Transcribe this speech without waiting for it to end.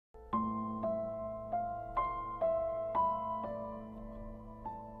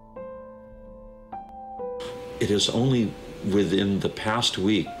it is only within the past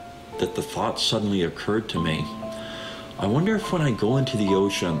week that the thought suddenly occurred to me. I wonder if when I go into the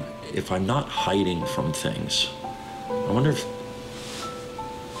ocean, if I'm not hiding from things. I wonder if,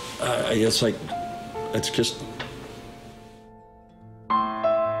 it's like, it's just,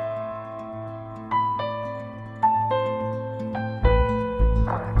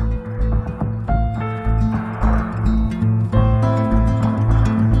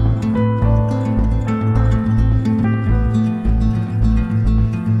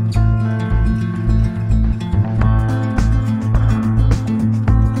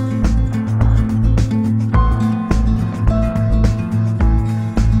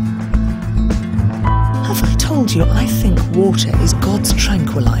 I think water is God's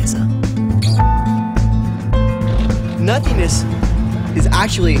tranquilizer. Nothingness is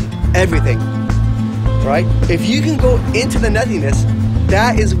actually everything, right? If you can go into the nothingness,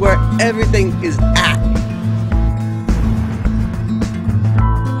 that is where everything is at.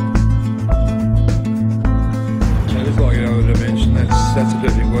 So it's like another dimension, that's a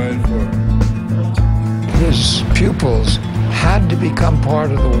perfect word for it. His pupils had to become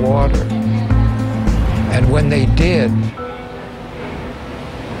part of the water. And when they did,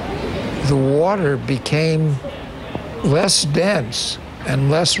 the water became less dense and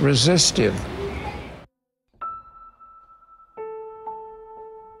less resistive.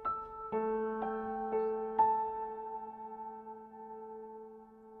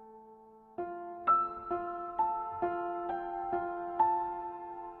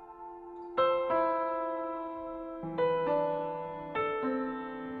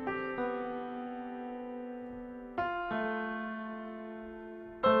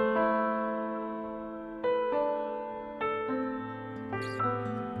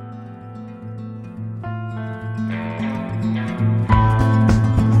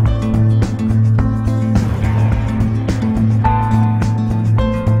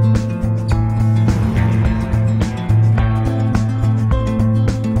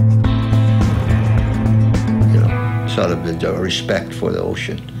 Sort of the respect for the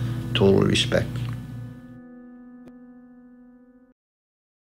ocean, total respect.